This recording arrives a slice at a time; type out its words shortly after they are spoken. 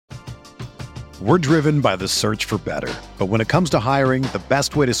We're driven by the search for better. But when it comes to hiring, the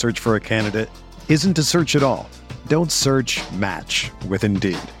best way to search for a candidate isn't to search at all. Don't search, match with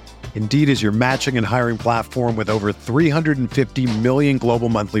Indeed. Indeed is your matching and hiring platform with over 350 million global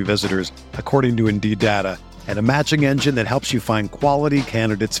monthly visitors, according to Indeed data, and a matching engine that helps you find quality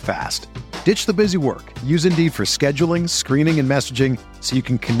candidates fast. Ditch the busy work. Use Indeed for scheduling, screening, and messaging so you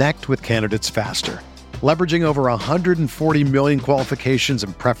can connect with candidates faster. Leveraging over 140 million qualifications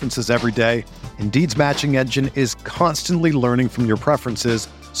and preferences every day, Indeed's matching engine is constantly learning from your preferences,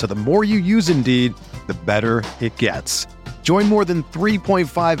 so the more you use Indeed, the better it gets. Join more than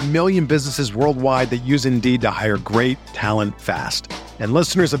 3.5 million businesses worldwide that use Indeed to hire great talent fast. And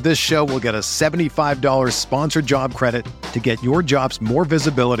listeners of this show will get a $75 sponsored job credit to get your jobs more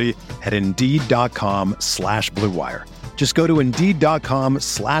visibility at Indeed.com/Blue Wire. Just go to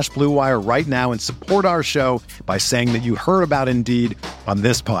Indeed.com/Blue Wire right now and support our show by saying that you heard about Indeed on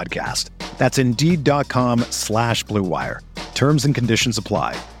this podcast. That's Indeed.com/Blue Wire. Terms and conditions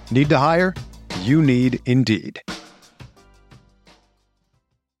apply. Need to hire? You need Indeed.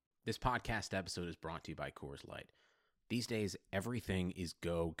 This podcast episode is brought to you by Coors Light. These days, everything is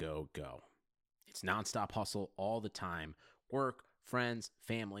go, go, go. It's nonstop hustle all the time. Work, friends,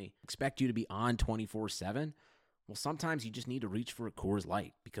 family, expect you to be on 24/7. Well, sometimes you just need to reach for a Coors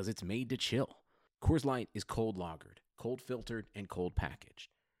Light because it's made to chill. Coors Light is cold lagered, cold filtered, and cold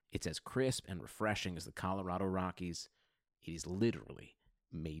packaged. It's as crisp and refreshing as the Colorado Rockies. It is literally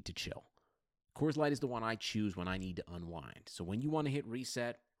made to chill. Coors Light is the one I choose when I need to unwind. So when you want to hit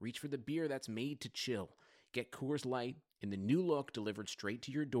reset, reach for the beer that's made to chill. Get Coors Light in the new look delivered straight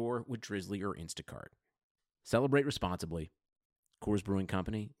to your door with Drizzly or Instacart. Celebrate responsibly. Coors Brewing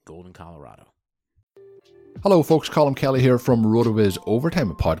Company, Golden, Colorado. Hello folks, Colin Kelly here from RotoViz Overtime,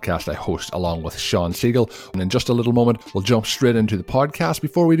 a podcast I host along with Sean Siegel. And in just a little moment, we'll jump straight into the podcast.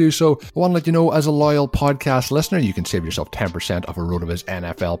 Before we do so, I want to let you know, as a loyal podcast listener, you can save yourself 10% of a RotoViz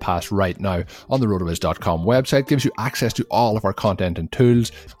NFL pass right now on the RotoViz.com website. It gives you access to all of our content and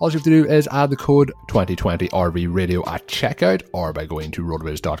tools. All you have to do is add the code 2020RV Radio at checkout, or by going to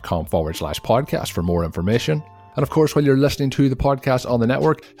RotoViz.com/podcast for more information. And of course, while you're listening to the podcast on the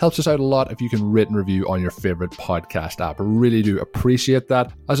network, helps us out a lot if you can rate and review on your favorite podcast app. I really do appreciate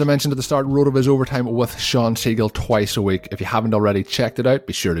that. As I mentioned at the start, RotoViz Overtime with Sean Siegel twice a week. If you haven't already checked it out,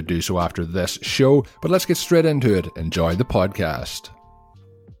 be sure to do so after this show. But let's get straight into it. Enjoy the podcast.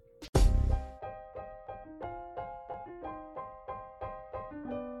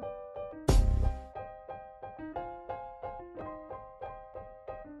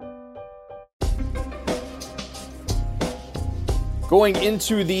 Going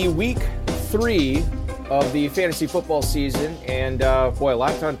into the week 3 of the fantasy football season, and boy, a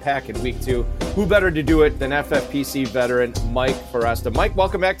lot to unpack in week 2. Who better to do it than FFPC veteran Mike Foresta? Mike,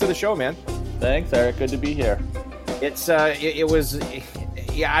 welcome back to the show, man. Thanks, Eric. Good to be here. It was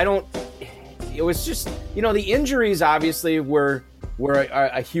just, the injuries obviously were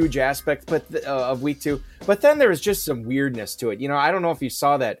a huge aspect of week 2, but then there was just some weirdness to it. I don't know if you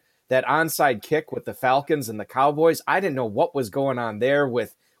saw that onside kick with the Falcons and the Cowboys. I didn't know what was going on there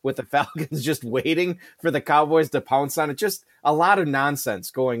with the Falcons just waiting for the Cowboys to pounce on it. Just a lot of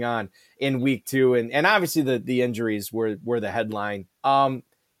nonsense going on in week 2. And obviously the injuries were the headline.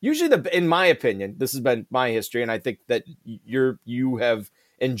 Usually in my opinion, this has been my history, and I think that you have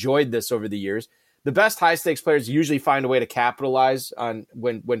enjoyed this over the years. The best high stakes players usually find a way to capitalize on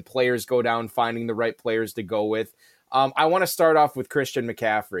when players go down, finding the right players to go with. I want to start off with Christian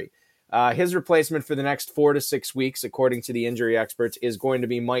McCaffrey. His replacement for the next 4 to 6 weeks, according to the injury experts, is going to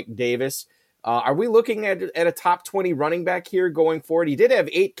be Mike Davis. Are we looking at a top 20 running back here going forward? He did have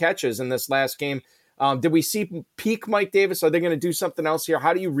 8 catches in this last game. Did we see peak Mike Davis? Are they going to do something else here?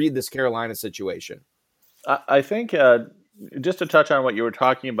 How do you read this Carolina situation? I think just to touch on what you were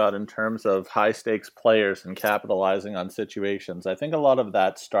talking about in terms of high-stakes players and capitalizing on situations, I think a lot of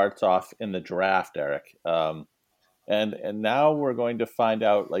that starts off in the draft, Eric. And now we're going to find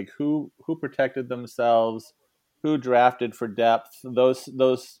out who protected themselves, who drafted for depth. Those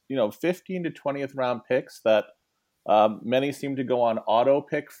 15 to 20th round picks that many seem to go on auto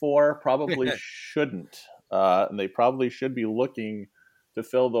pick for probably shouldn't, and they probably should be looking to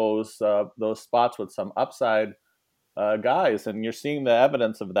fill those spots with some upside guys. And you're seeing the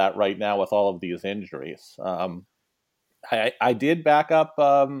evidence of that right now with all of these injuries. I did back up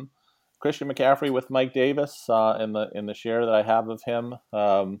Christian McCaffrey with Mike Davis in the share that I have of him.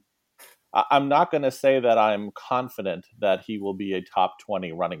 I'm not going to say that I'm confident that he will be a top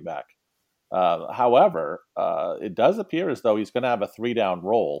 20 running back. However, it does appear as though he's going to have a 3-down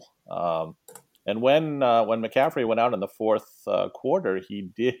role. And when McCaffrey went out in the fourth quarter, he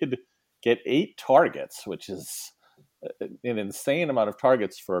did get 8 targets, which is an insane amount of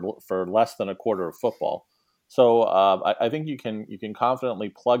targets for less than a quarter of football. So I think you can confidently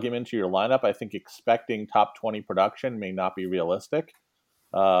plug him into your lineup. I think expecting top 20 production may not be realistic.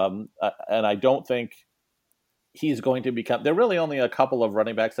 And I don't think he's going to become. There are really only a couple of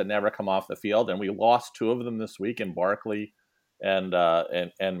running backs that never come off the field, and we lost 2 of them this week in Barkley and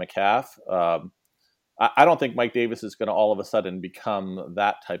McCaff. I don't think Mike Davis is going to all of a sudden become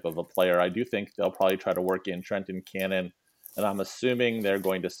that type of a player. I do think they'll probably try to work in Trenton Cannon, and I'm assuming they're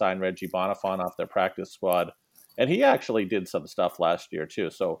going to sign Reggie Bonifant off their practice squad. And he actually did some stuff last year too.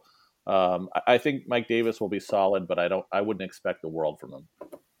 So I think Mike Davis will be solid, but I wouldn't expect the world from him.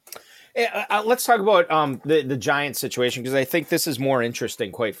 Let's talk about the Giants situation, because I think this is more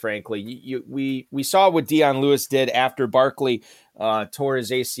interesting, quite frankly. We saw what Dion Lewis did after Barkley tore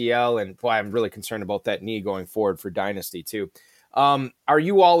his ACL, and boy, I'm really concerned about that knee going forward for Dynasty too. Are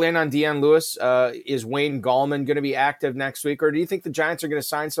you all in on Dion Lewis? Is Wayne Gallman going to be active next week, or do you think the Giants are going to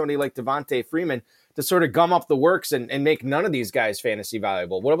sign somebody like Devontae Freeman to sort of gum up the works and make none of these guys fantasy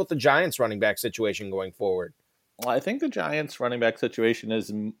valuable? What about the Giants running back situation going forward? Well, I think the Giants running back situation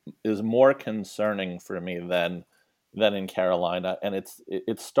is more concerning for me than in Carolina, and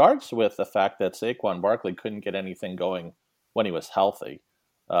it starts with the fact that Saquon Barkley couldn't get anything going when he was healthy.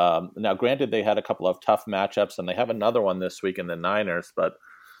 Now, granted, they had a couple of tough matchups, and they have another one this week in the Niners, but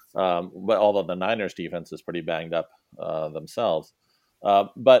although the Niners defense is pretty banged up themselves,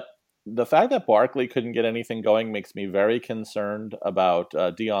 but the fact that Barkley couldn't get anything going makes me very concerned about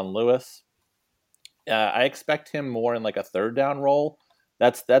Dion Lewis. I expect him more in like a third down role.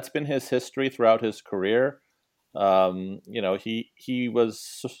 That's been his history throughout his career. He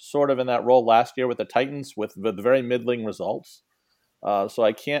was sort of in that role last year with the Titans with very middling results. So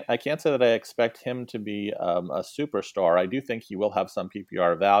I can't say that I expect him to be a superstar. I do think he will have some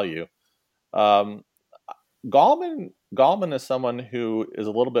PPR value. Gallman is someone who is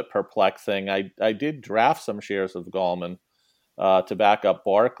a little bit perplexing. I did draft some shares of Gallman to back up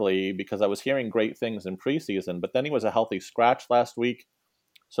Barkley because I was hearing great things in preseason, but then he was a healthy scratch last week.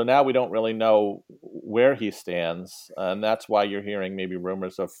 So now we don't really know where he stands, and that's why you're hearing maybe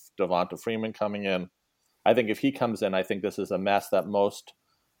rumors of Devonta Freeman coming in. I think if he comes in, I think this is a mess that most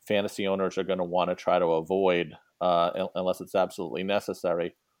fantasy owners are going to want to try to avoid unless it's absolutely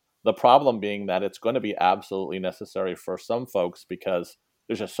necessary. The problem being that it's going to be absolutely necessary for some folks because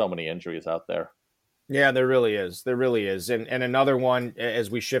there's just so many injuries out there. Yeah, there really is. There really is. And another one, as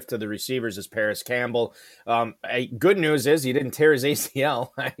we shift to the receivers, is Paris Campbell. Good news is he didn't tear his ACL.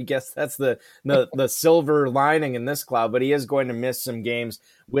 I guess that's the silver lining in this cloud, but he is going to miss some games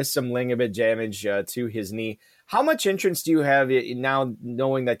with some ligament damage to his knee. How much interest do you have now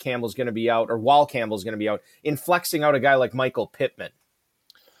knowing that Campbell's going to be out, or while Campbell's going to be out, in flexing out a guy like Michael Pittman?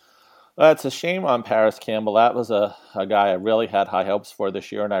 It's a shame on Paris Campbell. That was a guy I really had high hopes for this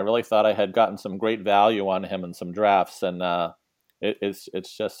year, and I really thought I had gotten some great value on him in some drafts, and it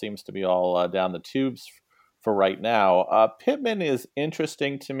just seems to be all down the tubes for right now. Pittman is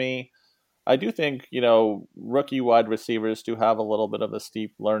interesting to me. I do think, rookie wide receivers do have a little bit of a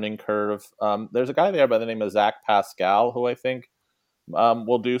steep learning curve. There's a guy there by the name of Zach Pascal who I think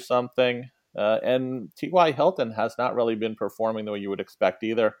will do something, and T.Y. Hilton has not really been performing the way you would expect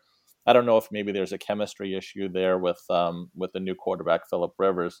either. I don't know if maybe there's a chemistry issue there with the new quarterback, Phillip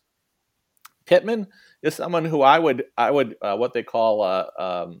Rivers. Pittman is someone who I would what they call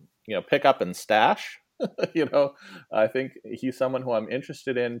pick up and stash. I think he's someone who I'm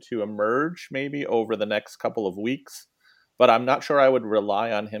interested in to emerge maybe over the next couple of weeks, but I'm not sure I would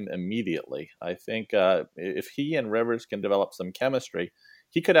rely on him immediately. I think if he and Rivers can develop some chemistry,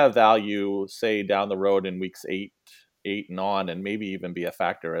 he could have value, say, down the road in weeks 8 and on, and maybe even be a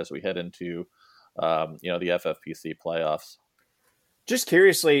factor as we head into the FFPC playoffs. Just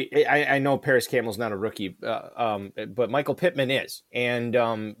curiously, I know Paris Campbell's not a rookie, but Michael Pittman is, and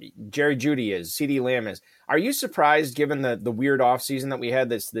Jerry Jeudy is, CeeDee Lamb is. Are you surprised, given the weird offseason that we had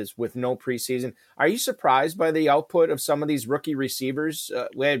this with no preseason, are you surprised by the output of some of these rookie receivers?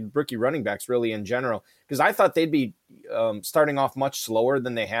 We had rookie running backs really in general, because I thought they'd be starting off much slower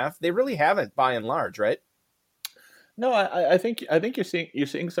than they have. They really haven't, by and large, right? No, I think you're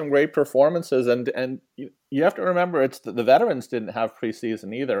seeing some great performances, and you have to remember it's the veterans didn't have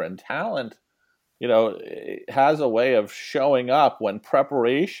preseason either, and talent, has a way of showing up when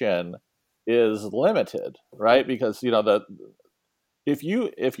preparation is limited, right? Because if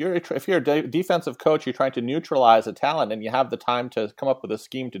you're a defensive coach, you're trying to neutralize a talent, and you have the time to come up with a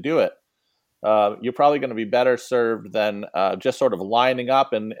scheme to do it. You're probably going to be better served than just sort of lining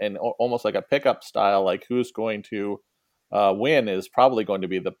up and almost like a pickup style, like who's going to win is probably going to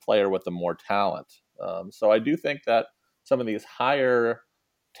be the player with the more talent. So I do think that some of these higher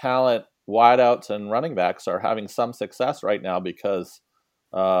talent wideouts and running backs are having some success right now because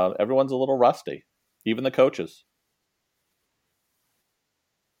everyone's a little rusty, even the coaches.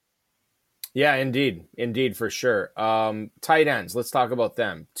 Yeah, indeed, for sure. Tight ends, let's talk about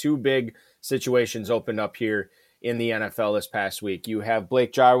them. Two big situations opened up here in the NFL this past week. You have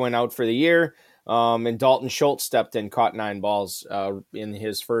Blake Jarwin out for the year, and Dalton Schultz stepped in, caught 9 balls in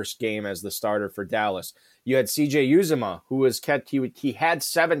his first game as the starter for Dallas. You had CJ Uzomah, who was he had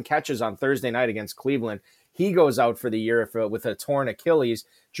 7 catches on Thursday night against Cleveland. He goes out for the year with a torn Achilles.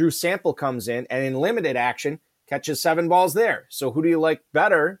 Drew Sample comes in, and in limited action, catches 7 balls there. So who do you like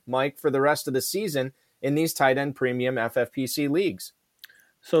better, Mike, for the rest of the season in these tight end premium FFPC leagues?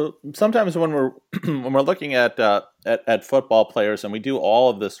 So sometimes when we're looking at football players, and we do all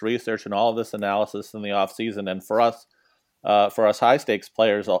of this research and all of this analysis in the off season, and for us high stakes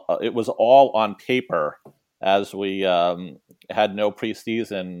players, it was all on paper as we had no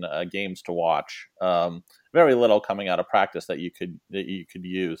preseason games to watch. Very little coming out of practice that you could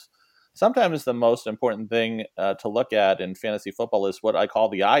use. Sometimes the most important thing to look at in fantasy football is what I call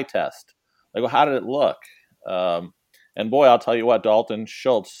the eye test. Like, well, how did it look? And boy, I'll tell you what, Dalton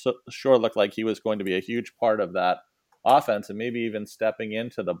Schultz sure looked like he was going to be a huge part of that offense, and maybe even stepping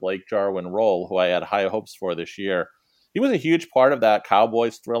into the Blake Jarwin role, who I had high hopes for this year. He was a huge part of that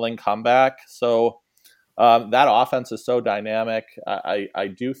Cowboys thrilling comeback. So that offense is so dynamic.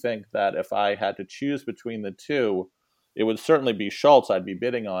 I do think that if I had to choose between the two, it would certainly be Schultz I'd be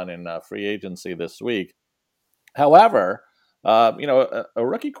bidding on in free agency this week. However, a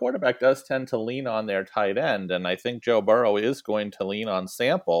rookie quarterback does tend to lean on their tight end, and I think Joe Burrow is going to lean on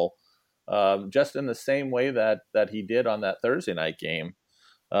Sample just in the same way that he did on that Thursday night game.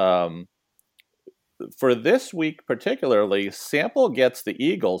 For this week particularly, Sample gets the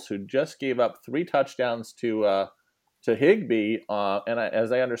Eagles, who just gave up 3 touchdowns to Higbee, and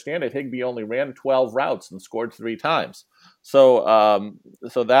as I understand it, Higbee only ran 12 routes and scored 3 times. So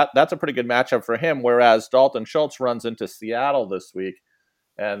that's a pretty good matchup for him, whereas Dalton Schultz runs into Seattle this week,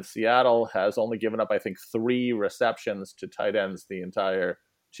 and Seattle has only given up, I think, 3 receptions to tight ends the entire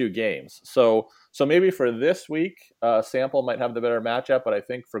 2 games. So maybe for this week, Sample might have the better matchup, but I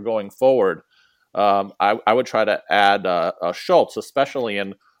think for going forward, I would try to add Schultz, especially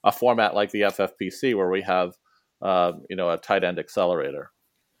in a format like the FFPC where we have a tight end accelerator.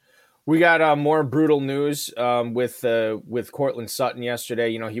 We got more brutal news with Courtland Sutton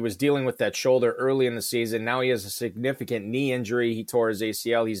yesterday. He was dealing with that shoulder early in the season. Now he has a significant knee injury. He tore his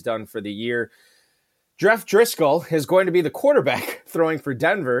ACL. He's done for the year. Jeff Driscoll is going to be the quarterback throwing for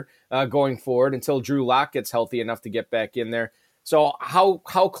Denver going forward until Drew Lock gets healthy enough to get back in there. So how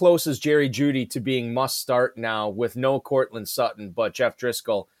close is Jerry Jeudy to being must start now with no Courtland Sutton, but Jeff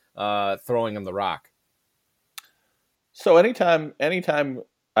Driscoll throwing him the rock? So anytime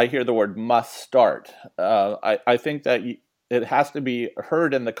I hear the word must start, I think that it has to be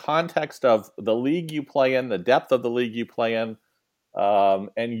heard in the context of the league you play in, the depth of the league you play in,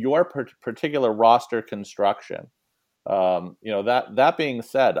 and your particular roster construction. That being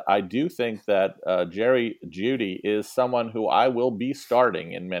said, I do think that Jerry Jeudy is someone who I will be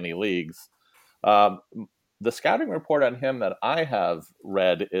starting in many leagues. The scouting report on him that I have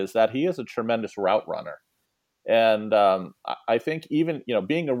read is that he is a tremendous route runner. And I think even,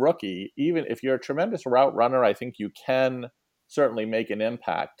 being a rookie, even if you're a tremendous route runner, I think you can certainly make an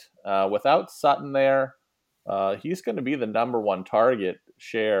impact. Without Sutton there, he's going to be the number 1 target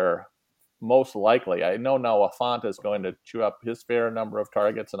share, most likely. I know Noah Fant is going to chew up his fair number of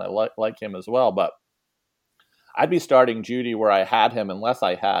targets, and I like him as well. But I'd be starting Jeudy where I had him, unless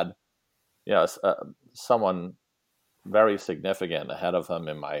I had someone very significant ahead of him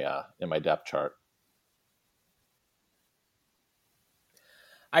in my depth chart.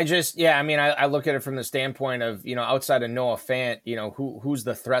 I look at it from the standpoint of, outside of Noah Fant, who's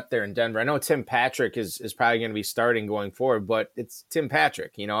the threat there in Denver? I know Tim Patrick is probably going to be starting going forward, but it's Tim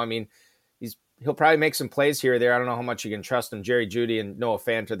Patrick, he'll probably make some plays here or there. I don't know how much you can trust him. Jerry Jeudy and Noah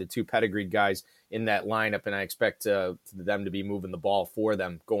Fant are the 2 pedigreed guys in that lineup, and I expect them to be moving the ball for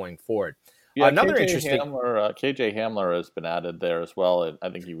them going forward. Yeah, KJ Hamler has been added there as well. And I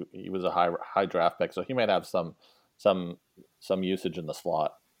think he was a high draft pick, so he might have some usage in the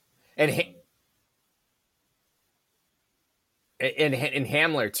slot. And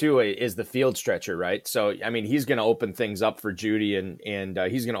Hamler too is the field stretcher, right? So he's going to open things up for Jeudy, and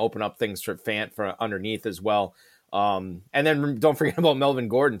he's going to open up things for Fant for underneath as well. And then don't forget about Melvin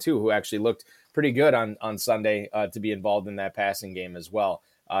Gordon too, who actually looked pretty good on Sunday to be involved in that passing game as well.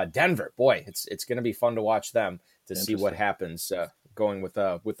 Denver, boy, it's going to be fun to watch them to see what happens going with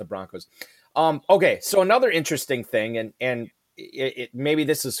the Broncos. Okay, so another interesting thing, and it maybe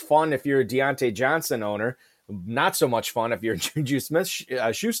this is fun if you're a Deontay Johnson owner, not so much fun if you're a Juju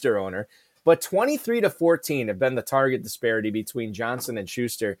Smith-Schuster owner, but 23-14 have been the target disparity between Johnson and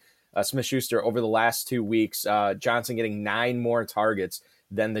Smith-Schuster over the last 2 weeks. Johnson getting 9 more targets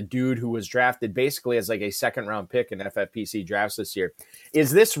than the dude who was drafted basically as like a second-round pick in FFPC drafts this year.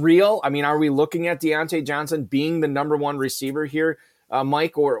 Is this real? I mean, are we looking at Deontay Johnson being the number one receiver here,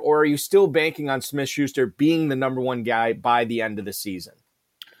 Mike, or are you still banking on Smith-Schuster being the number one guy by the end of the season?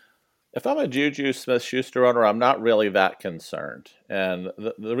 If I'm a Juju Smith-Schuster owner, I'm not really that concerned. And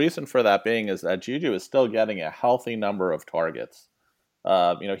the reason for that being is that Juju is still getting a healthy number of targets.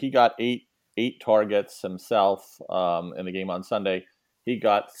 He got eight targets himself in the game on Sunday. He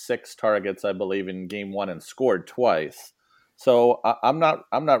got 6 targets, I believe, in game 1 and scored twice. So I'm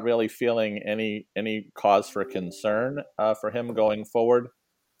not really feeling any cause for concern for him going forward.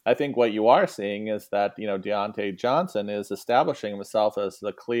 I think what you are seeing is that Deontay Johnson is establishing himself as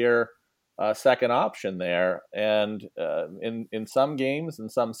the clear second option there, and in some games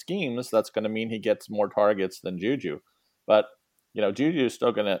and some schemes, that's going to mean he gets more targets than Juju. But Juju is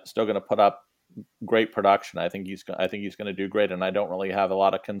still gonna put up great production. I think he's going to do great, and I don't really have a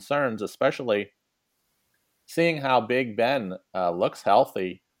lot of concerns, especially seeing how Big Ben looks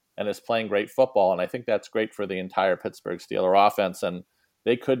healthy and is playing great football. And I think that's great for the entire Pittsburgh Steelers offense, and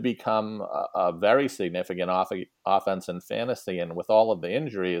they could become a very significant offense in fantasy. And with all of the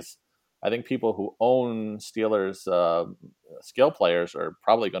injuries, I think people who own Steelers skill players are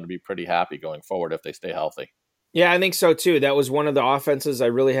probably going to be pretty happy going forward if they stay healthy. Yeah, I think so too. That was one of the offenses I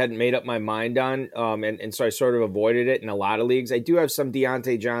really hadn't made up my mind on, and so I sort of avoided it in a lot of leagues. I do have some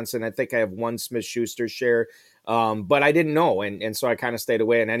Deontay Johnson. I think I have one Smith-Schuster share, but I didn't know, and so I kind of stayed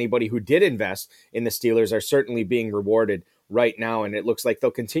away. And anybody who did invest in the Steelers are certainly being rewarded right now, and it looks like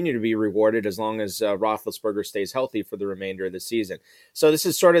they'll continue to be rewarded as long as Roethlisberger stays healthy for the remainder of the season. So this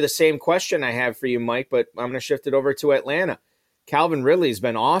is sort of the same question I have for you, Mike, but I'm going to shift it over to Atlanta. Calvin Ridley's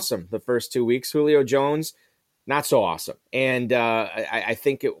been awesome the first 2 weeks. Julio Jones, not so awesome. And I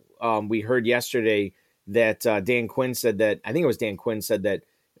think we heard yesterday that Dan Quinn said that, I think it was Dan Quinn said that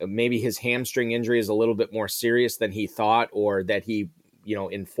maybe his hamstring injury is a little bit more serious than he thought, or that he,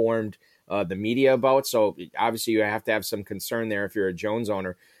 informed the media about. So obviously you have to have some concern there if you're a Jones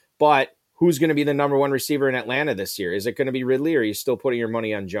owner. But who's going to be the number one receiver in Atlanta this year? Is it going to be Ridley, or are you still putting your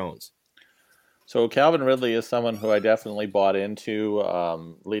money on Jones? So Calvin Ridley is someone who I definitely bought into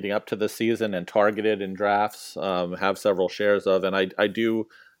leading up to the season and targeted in drafts, have several shares of, and I do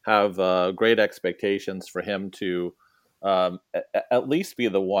have great expectations for him to at least be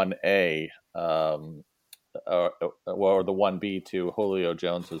the 1A or the 1B to Julio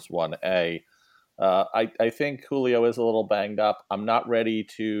Jones's 1A. I think Julio is a little banged up. I'm not ready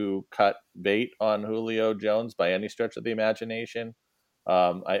to cut bait on Julio Jones by any stretch of the imagination.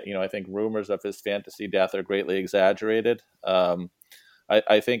 I think rumors of his fantasy death are greatly exaggerated.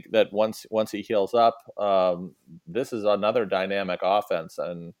 I think that once he heals up, this is another dynamic offense,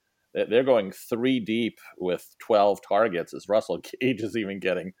 and they're going 3 deep with 12 targets, as Russell Gage is even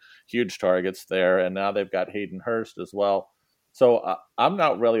getting huge targets there, and now they've got Hayden Hurst as well. So I'm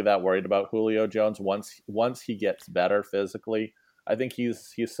not really that worried about Julio Jones once he gets better physically. I think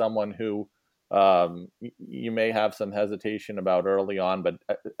he's someone who you may have some hesitation about early on, but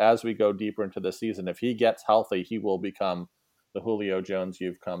as we go deeper into the season, if he gets healthy, he will become the Julio Jones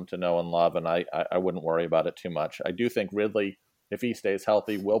you've come to know and love, and I wouldn't worry about it too much. I do think Ridley, if he stays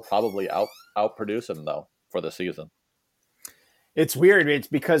healthy, will probably outproduce him, though, for the season. It's weird. It's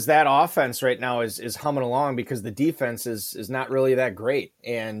because that offense right now is humming along because the defense is not really that great.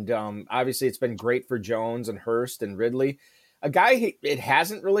 And obviously it's been great for Jones and Hurst and Ridley. A guy it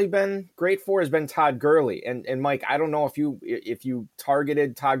hasn't really been great for has been Todd Gurley. And Mike, I don't know if you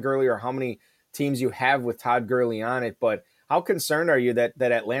targeted Todd Gurley or how many teams you have with Todd Gurley on it, but how concerned are you that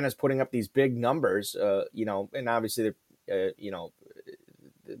Atlanta's putting up these big numbers? And obviously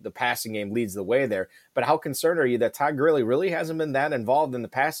the passing game leads the way there. But how concerned are you that Todd Gurley really hasn't been that involved in the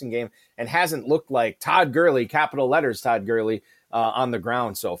passing game and hasn't looked like Todd Gurley, capital letters Todd Gurley, on the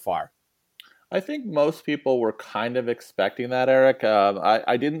ground so far? I think most people were kind of expecting that, Eric.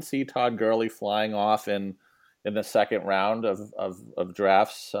 I didn't see Todd Gurley flying off in the second round of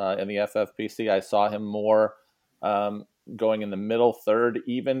drafts in the FFPC. I saw him more going in the middle third,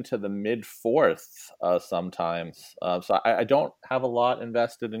 even to the mid fourth sometimes. So I don't have a lot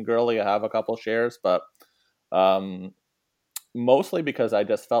invested in Gurley. I have a couple shares, but mostly because I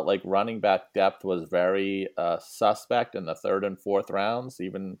just felt like running back depth was very suspect in the third and fourth rounds,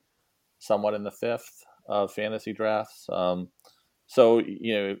 even somewhat in the fifth of fantasy drafts. So,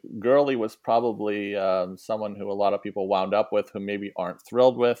 Gurley was probably someone who a lot of people wound up with who maybe aren't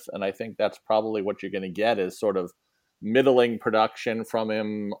thrilled with. And I think that's probably what you're going to get is sort of middling production from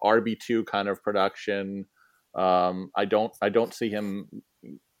him, RB2 kind of production. I don't see him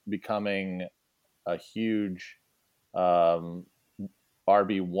becoming a huge RB1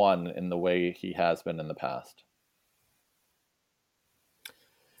 in the way he has been in the past.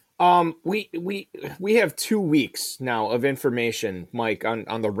 We have 2 weeks now of information, Mike,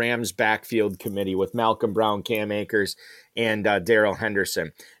 on the Rams backfield committee with Malcolm Brown, Cam Akers, and Darrell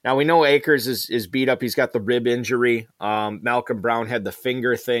Henderson. Now we know Akers is beat up; he's got the rib injury. Malcolm Brown had the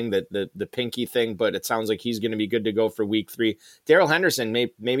finger thing, the pinky thing, but it sounds like he's going to be good to go for week 3. Darrell Henderson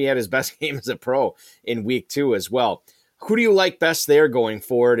maybe had his best game as a pro in week 2 as well. Who do you like best there going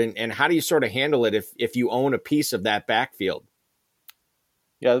forward, and how do you sort of handle it if you own a piece of that backfield?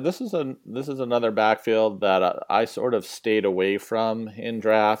 Yeah, this is another backfield that I sort of stayed away from in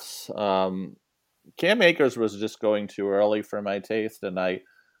drafts. Cam Akers was just going too early for my taste, and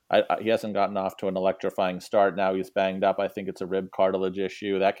he hasn't gotten off to an electrifying start. Now he's banged up. I think it's a rib cartilage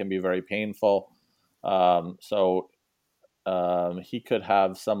issue that can be very painful. So he could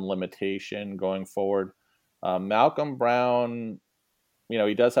have some limitation going forward. Malcolm Brown,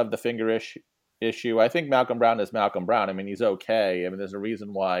 he does have the finger issue. I think Malcolm Brown is Malcolm Brown. I mean, he's okay. I mean, there's a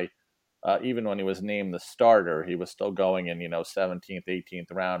reason why even when he was named the starter, he was still going in, 17th, 18th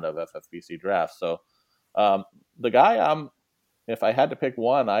round of FFPC drafts. So the guy if I had to pick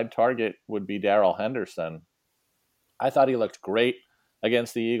one, I'd target would be Darrell Henderson. I thought he looked great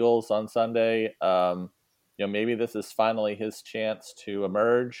against the Eagles on Sunday. Maybe this is finally his chance to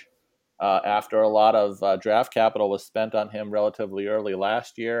emerge after a lot of draft capital was spent on him relatively early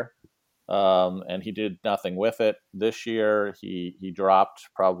last year. And he did nothing with it. This year, he dropped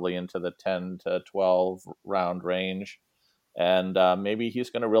probably into the 10 to 12 round range. And maybe he's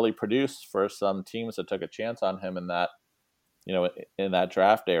going to really produce for some teams that took a chance on him in that, in that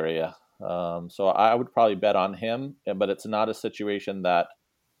draft area. So I would probably bet on him, but it's not a situation that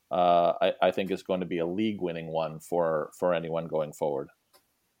I think is going to be a league-winning one for anyone going forward.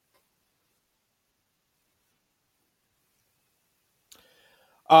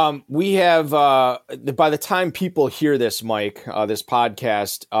 We have, by the time people hear this, Mike, this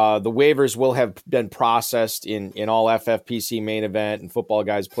podcast, the waivers will have been processed in all FFPC main event and Football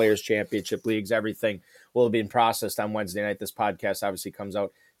Guys Players Championship leagues. Everything will have been processed on Wednesday night. This podcast obviously comes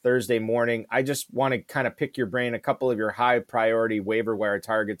out Thursday morning. I just want to kind of pick your brain, a couple of your high priority waiver wire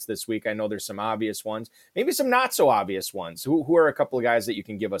targets this week. I know there's some obvious ones, maybe some not so obvious ones. Who are a couple of guys that you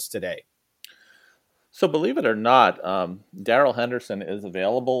can give us today? So believe it or not, Darrell Henderson is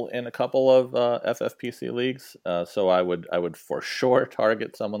available in a couple of FFPC leagues. So I would for sure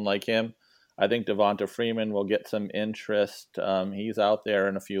target someone like him. I think Devonta Freeman will get some interest. He's out there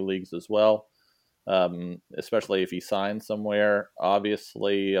in a few leagues as well, especially if he signs somewhere.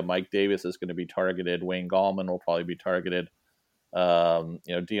 Obviously, Mike Davis is going to be targeted. Wayne Gallman will probably be targeted. Dion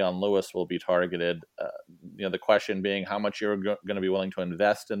Lewis will be targeted. The question being how much you're going to be willing to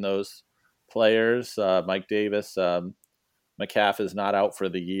invest in those players. Mike Davis, McCaff is not out for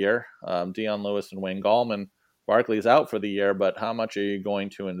the year. Dion Lewis and Wayne Gallman, Barkley's out for the year, but how much are you going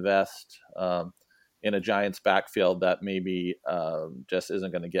to invest in a Giants backfield that maybe just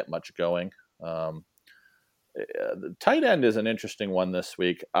isn't going to get much going? The tight end is an interesting one this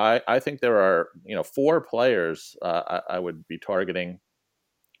week. I think there are 4 players I would be targeting.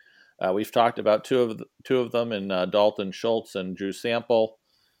 We've talked about two of them in Dalton Schultz and Drew Sample.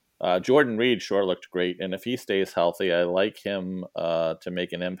 Jordan Reed sure looked great, and if he stays healthy, I like him to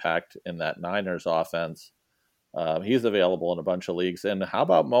make an impact in that Niners offense. He's available in a bunch of leagues. And how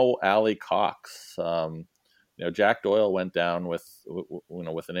about Mo Alley Cox? Jack Doyle went down with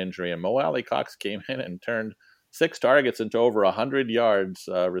an injury, and Mo Alley Cox came in and turned 6 targets into over 100 yards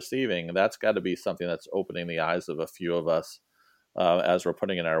receiving. That's got to be something that's opening the eyes of a few of us as we're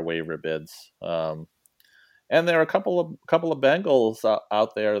putting in our waiver bids. And there are a couple of Bengals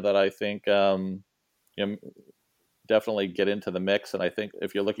out there that I think definitely get into the mix. And I think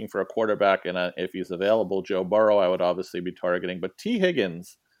if you're looking for a quarterback and if he's available, Joe Burrow, I would obviously be targeting. But T.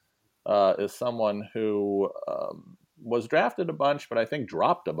 Higgins is someone who was drafted a bunch, but I think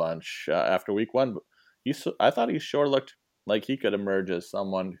dropped a bunch after week 1. I thought he sure looked like he could emerge as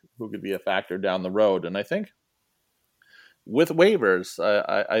someone who could be a factor down the road. And I think with waivers,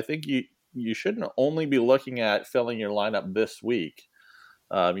 I think you shouldn't only be looking at filling your lineup this week.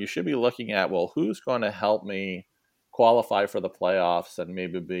 You should be looking at, who's going to help me qualify for the playoffs and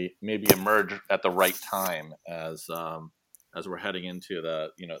maybe emerge at the right time as we're heading into the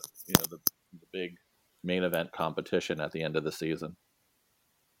big main event competition at the end of the season.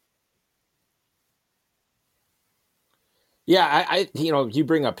 Yeah, I you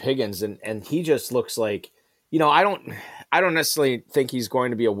bring up Higgins and he just looks like, I don't necessarily think he's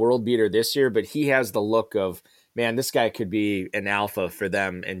going to be a world beater this year, but he has the look of, man, this guy could be an alpha for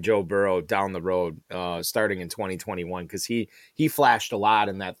them and Joe Burrow down the road, starting in 2021, because he flashed a lot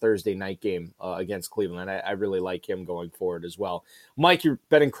in that Thursday night game against Cleveland. I really like him going forward as well. Mike, you've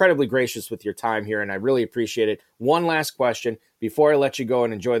been incredibly gracious with your time here, and I really appreciate it. One last question before I let you go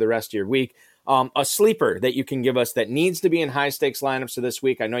and enjoy the rest of your week. A sleeper that you can give us that needs to be in high-stakes lineups for this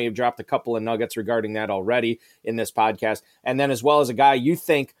week. I know you've dropped a couple of nuggets regarding that already in this podcast. And then as well as a guy you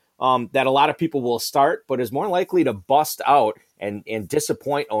think that a lot of people will start, but is more likely to bust out and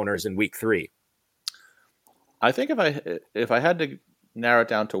disappoint owners in week 3. I think if I had to narrow it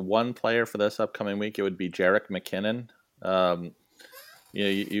down to one player for this upcoming week, it would be Jerick McKinnon.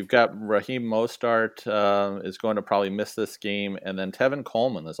 You've got Raheem Mostert is going to probably miss this game, and then Tevin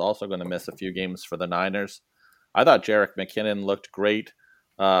Coleman is also going to miss a few games for the Niners. I thought Jerick McKinnon looked great.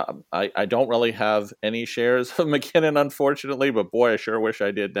 I don't really have any shares of McKinnon, unfortunately, but boy, I sure wish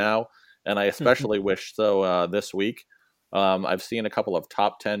I did now, and I especially wish so this week. I've seen a couple of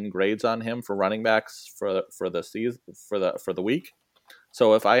top 10 grades on him for running backs for the season for the week.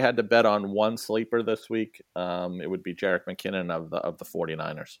 So if I had to bet on one sleeper this week, it would be Jerick McKinnon of the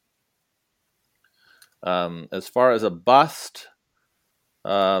 49ers. As far as a bust,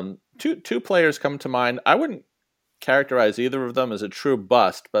 two players come to mind. I wouldn't characterize either of them as a true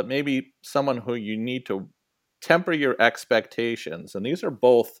bust, but maybe someone who you need to temper your expectations. And these are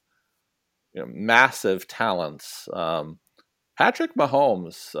both massive talents. Patrick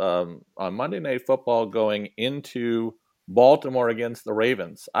Mahomes on Monday Night Football going into Baltimore against the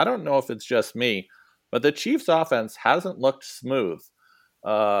Ravens. I don't know if it's just me, but the Chiefs offense hasn't looked smooth.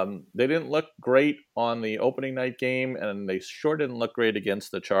 They didn't look great on the opening night game, and they sure didn't look great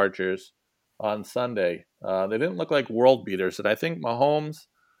against the Chargers on Sunday. They didn't look like world beaters, and I think Mahomes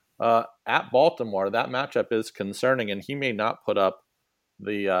at Baltimore, that matchup is concerning, and he may not put up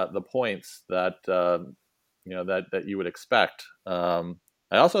the points that that you would expect.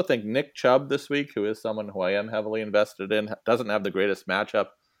 I also think Nick Chubb this week, who is someone who I am heavily invested in, doesn't have the greatest matchup.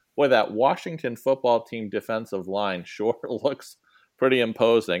 Boy, that Washington football team defensive line sure looks pretty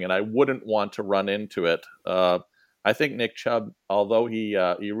imposing, and I wouldn't want to run into it. I think Nick Chubb, although he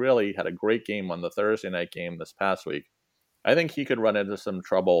really had a great game on the Thursday night game this past week, I think he could run into some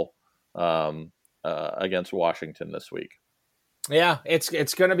trouble against Washington this week. Yeah, it's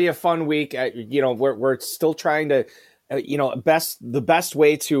going to be a fun week. We're still trying to. The best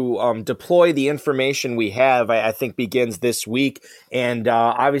way to deploy the information we have, I think, begins this week. And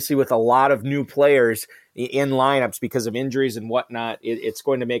obviously with a lot of new players in lineups because of injuries and whatnot, it's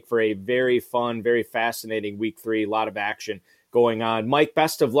going to make for a very fun, very fascinating week 3. A lot of action going on. Mike,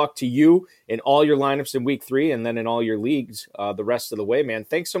 best of luck to you in all your lineups in week 3 and then in all your leagues the rest of the way, man.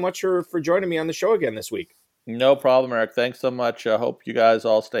 Thanks so much for joining me on the show again this week. No problem, Eric. Thanks so much. I hope you guys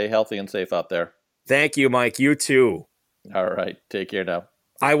all stay healthy and safe out there. Thank you, Mike. You too. All right. Take care now.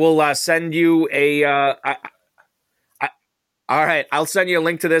 I will send you all right. I'll send you a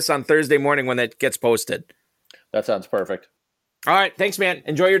link to this on Thursday morning when it gets posted. That sounds perfect. All right. Thanks, man.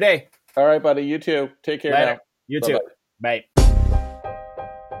 Enjoy your day. All right, buddy. You too. Take care now. You Bye-bye. too. Bye.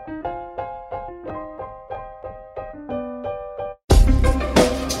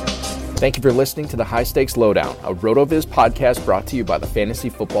 Thank you for listening to the High Stakes Lowdown, a RotoViz podcast brought to you by the Fantasy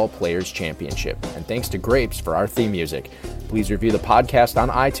Football Players Championship. And thanks to Grapes for our theme music. Please review the podcast on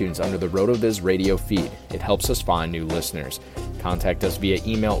iTunes under the RotoViz radio feed. It helps us find new listeners. Contact us via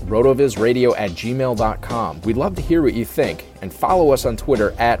email rotovizradio@gmail.com. We'd love to hear what you think, and follow us on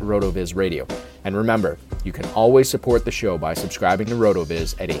Twitter @RotoVizRadio. And remember, you can always support the show by subscribing to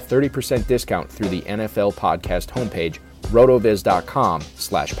RotoViz at a 30% discount through the NFL podcast homepage,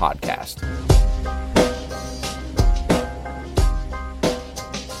 rotoviz.com/podcast.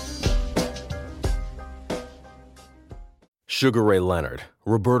 Sugar Ray Leonard,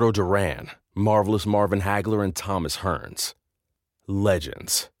 Roberto Duran, Marvelous Marvin Hagler, and Thomas Hearns.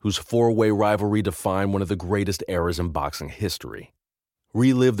 Legends, whose four-way rivalry defined one of the greatest eras in boxing history.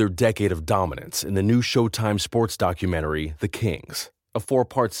 Relive their decade of dominance in the new Showtime sports documentary, The Kings, a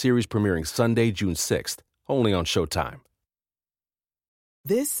 4-part series premiering Sunday, June 6th, only on Showtime.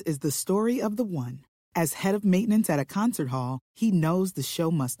 This is the story of the one. As head of maintenance at a concert hall, he knows the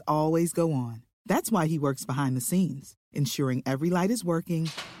show must always go on. That's why he works behind the scenes, ensuring every light is working,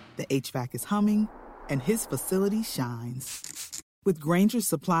 the HVAC is humming, and his facility shines. With Grainger's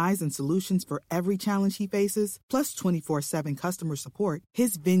supplies and solutions for every challenge he faces, plus 24/7 customer support,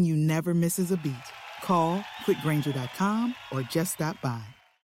 his venue never misses a beat. Call quickgrainger.com or just stop by.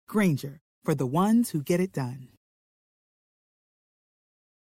 Grainger, for the ones who get it done.